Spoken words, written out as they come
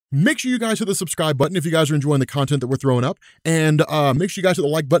Make sure you guys hit the subscribe button if you guys are enjoying the content that we're throwing up. And make sure you guys hit the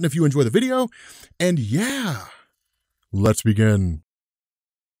like button if you enjoy the video. And yeah, let's begin.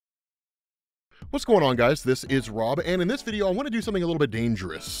 What's going on, guys? This is Rob, and in this video, I want to do something a little bit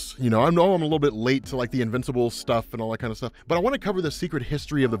dangerous. You know I'm a little bit late to like the Invincible stuff and all that kind of stuff, but I want to cover the secret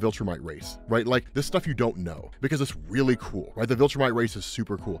history of the Viltrumite race, right? Like this stuff you don't know, because it's really cool, right? The Viltrumite race is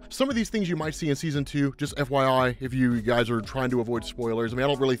super cool. Some of these things you might see in season 2, just FYI, if you guys are trying to avoid spoilers. I mean, I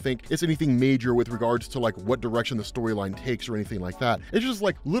don't really think it's anything major with regards to like what direction the storyline takes or anything like that. It's just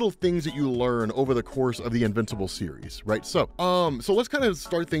like little things that you learn over the course of the Invincible series, right? So let's kind of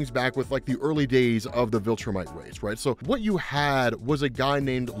start things back with like the early days of the Viltrumite race, right? So what you had was a guy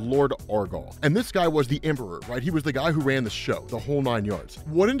named Lord Argal, and this guy was the Emperor, right? He was the guy who ran the show, the whole 9 yards.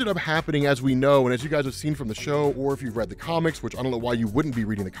 What ended up happening, as we know, and as you guys have seen from the show, or if you've read the comics, which I don't know why you wouldn't be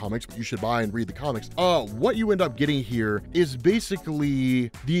reading the comics, but you should buy and read the comics. What you end up getting here is basically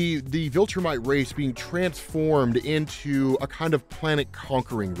the Viltrumite race being transformed into a kind of planet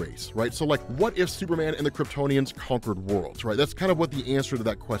conquering race, right? So like, what if Superman and the Kryptonians conquered worlds, right? That's kind of what the answer to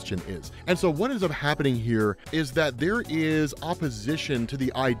that question is. And so what ends up happening here is that there is opposition to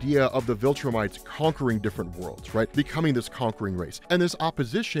the idea of the Viltrumites conquering different worlds, right? Becoming this conquering race. And this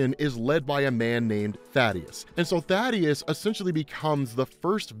opposition is led by a man named Thaddeus. And so Thaddeus essentially becomes the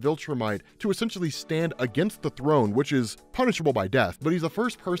first Viltrumite to essentially stand against the throne, which is punishable by death, but he's the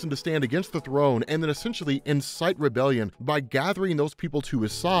first person to stand against the throne and then essentially incite rebellion by gathering those people to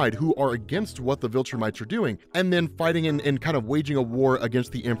his side who are against what the Viltrumites are doing, and then fighting and kind of waging a war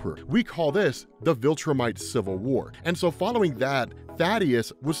against the Emperor. We call this the Viltrumite Civil War. And so following that,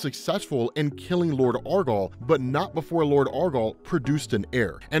 Thaddeus was successful in killing Lord Argal, but not before Lord Argal produced an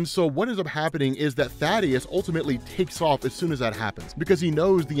heir. And so what ends up happening is that Thaddeus ultimately takes off as soon as that happens, because he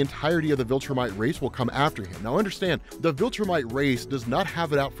knows the entirety of the Viltrumite race will come after him. Now understand, the Viltrumite race does not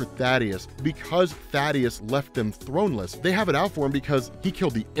have it out for Thaddeus because Thaddeus left them throneless. They have it out for him because he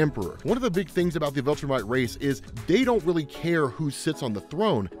killed the Emperor. One of the big things about the Viltrumite race is they don't really care who sits on the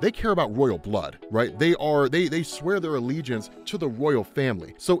throne. They care about royal blood, right? They swear their allegiance to the royal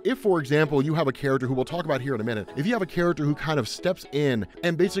family. So if, for example, you have a character who we'll talk about here in a minute, if you have a character who kind of steps in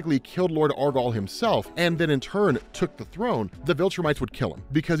and basically killed Lord Argal himself and then in turn took the throne, the Viltrumites would kill him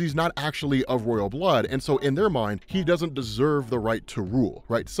because he's not actually of royal blood, and so in their mind, he doesn't deserve the right to rule,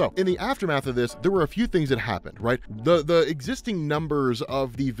 right? So in the aftermath of this, there were a few things that happened, right? The existing numbers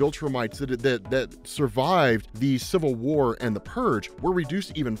of the Viltrumites that survived the Civil War and the Purge were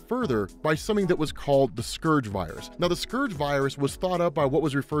reduced even further by something that was called the Scourge virus. Now, the Scourge virus was thought up by what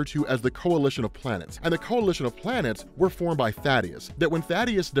was referred to as the Coalition of Planets, and the Coalition of Planets were formed by Thaddeus. That when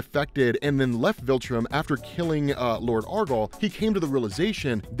Thaddeus defected and then left Viltrum after killing Lord Argal, he came to the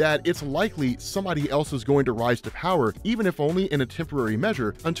realization that it's likely somebody else is going to rise to power, even if only in a temporary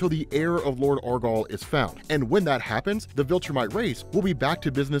measure, until the heir of Lord Argal is found. And when that happens, the Viltrumite race will be back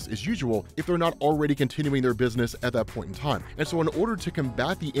to business as usual if they're not already continuing their business at that point in time. And so in order to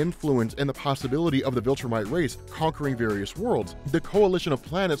combat the influence and the possibility of the Viltrumite race conquering various worlds, the Coalition of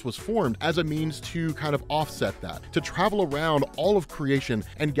Planets was formed as a means to kind of offset that, to travel around all of creation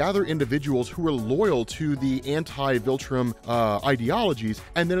and gather individuals who are loyal to the anti-Viltrum ideologies,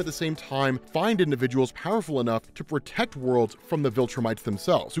 and then at the same time find individuals powerful enough to protect worlds from the Viltrumites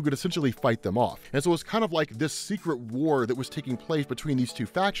themselves, who could essentially fight them off. And so it's kind of like this secret war that was taking place between these two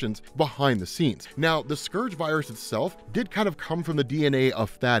factions behind the scenes. Now, the Scourge virus itself did kind of come from the DNA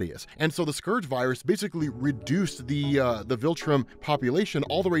of Thaddeus, and so the Scourge virus basically reduced the Viltrum population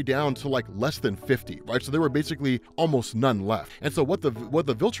all the way down to like less than 50, right? So there were basically almost none left. And so what the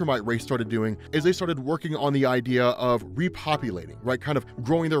Viltrumite race started doing is they started working on the idea of repopulating, right? Kind of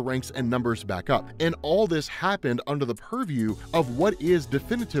growing their ranks and numbers back up. And all this happened under the purview of what is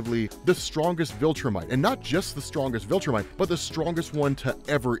definitively the strongest Viltrumite, and not just the strongest Viltrumite, but the strongest one to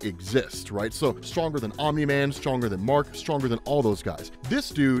ever exist, right? So stronger than Omni-Man, stronger than Mark, stronger than all those guys. This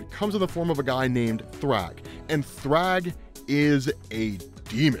dude comes in the form of a guy named Thrag, and Thrag is a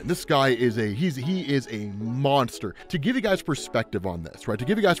demon. This guy is he is a monster. To give you guys perspective on this, right? To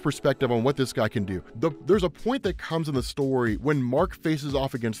give you guys perspective on what this guy can do, there's a point that comes in the story when Mark faces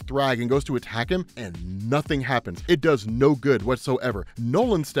off against Thrag and goes to attack him, and nothing happens. It does no good whatsoever.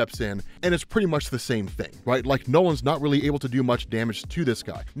 Nolan steps in, and it's pretty much the same thing, right? Like, Nolan's not really able to do much damage to this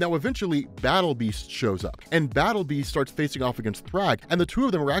guy. Now, eventually, Battle Beast shows up, and Battle Beast starts facing off against Thrag, and the two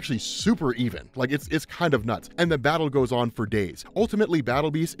of them are actually super even. Like, it's kind of nuts. And the battle goes on for days. Ultimately, Battle Battle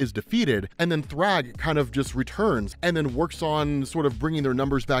Beast is defeated, and then Thrag kind of just returns and then works on sort of bringing their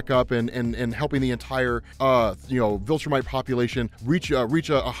numbers back up and helping the entire Viltrumite population reach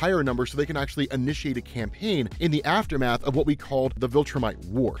a higher number so they can actually initiate a campaign in the aftermath of what we called the Viltrumite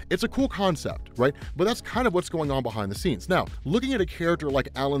War. It's a cool concept, right? But that's kind of what's going on behind the scenes. Now, looking at a character like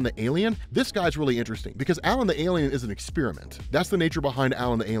Alan the Alien, this guy's really interesting because Alan the Alien is an experiment. That's the nature behind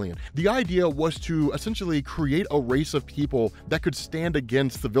Alan the Alien. The idea was to essentially create a race of people that could stand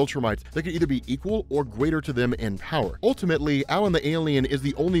against the Viltrumites that could either be equal or greater to them in power. Ultimately, Alan the Alien is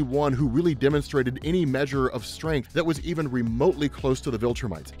the only one who really demonstrated any measure of strength that was even remotely close to the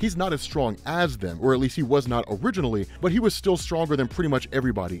Viltrumites. He's not as strong as them, or at least he was not originally, but he was still stronger than pretty much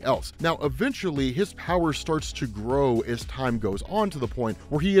everybody else. Now, eventually, his power starts to grow as time goes on to the point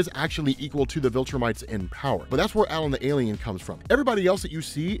where he is actually equal to the Viltrumites in power. But that's where Alan the Alien comes from. Everybody else that you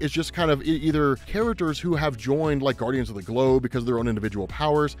see is just kind of either characters who have joined like Guardians of the Globe because of their own individual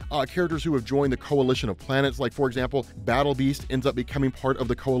powers, characters who have joined the Coalition of Planets, like for example, Battle Beast ends up becoming part of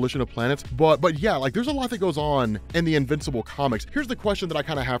the Coalition of Planets. But yeah, like there's a lot that goes on in the Invincible comics. Here's the question that I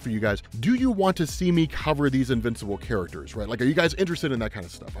kind of have for you guys. Do you want to see me cover these Invincible characters, right? Like, are you guys interested in that kind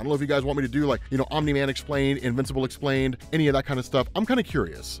of stuff? I don't know if you guys want me to do like, Omni-Man explained, Invincible explained, any of that kind of stuff. I'm kind of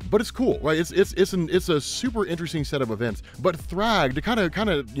curious, but it's cool, right? It's a super interesting set of events. But Thrag, to kind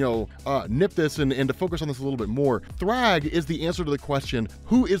of nip this and to focus on this a little bit more, Thrag is the answer to the question,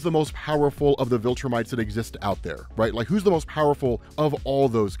 who is the most powerful of the Viltrumites that exist out there, right? Like, who's the most powerful of all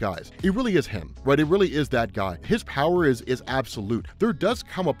those guys? It really is him, right? It really is that guy. His power is absolute. There does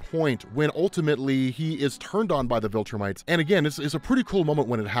come a point when ultimately he is turned on by the Viltrumites, and again, it's a pretty cool moment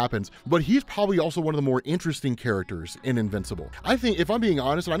when it happens, but he's probably also one of the more interesting characters in Invincible. I think, if I'm being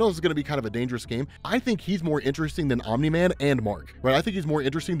honest, and I know this is going to be kind of a dangerous game, I think he's more interesting than Omni-Man and Mark, right? I think he's more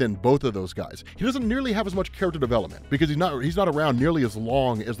interesting than both of those guys. He doesn't nearly have as much character development because he's not around nearly as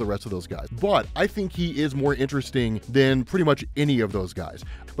long as the rest of those guys, but I think he is more interesting than pretty much any of those guys.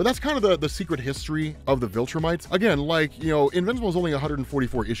 But that's kind of the secret history of the Viltrumites. Again, like, Invincible is only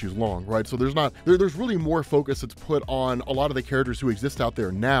 144 issues long, right? So there's really more focus that's put on a lot of the characters who exist out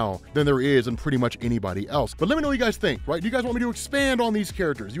there now than there is in pretty much anybody else. But let me know what you guys think, right? Do you guys want me to expand on these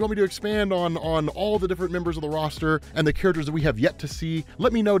characters? Do you want me to expand on all the different members of the roster and the characters that we have yet to see?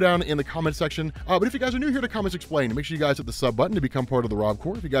 Let me know down in the comment section. But if you guys are new here to Comics Explained, make sure you guys hit the sub button to become part of the Rob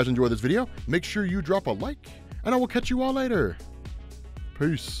Corps. If you guys enjoy this video, make sure you drop a like, and I will catch you all later.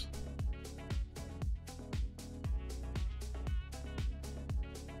 Peace.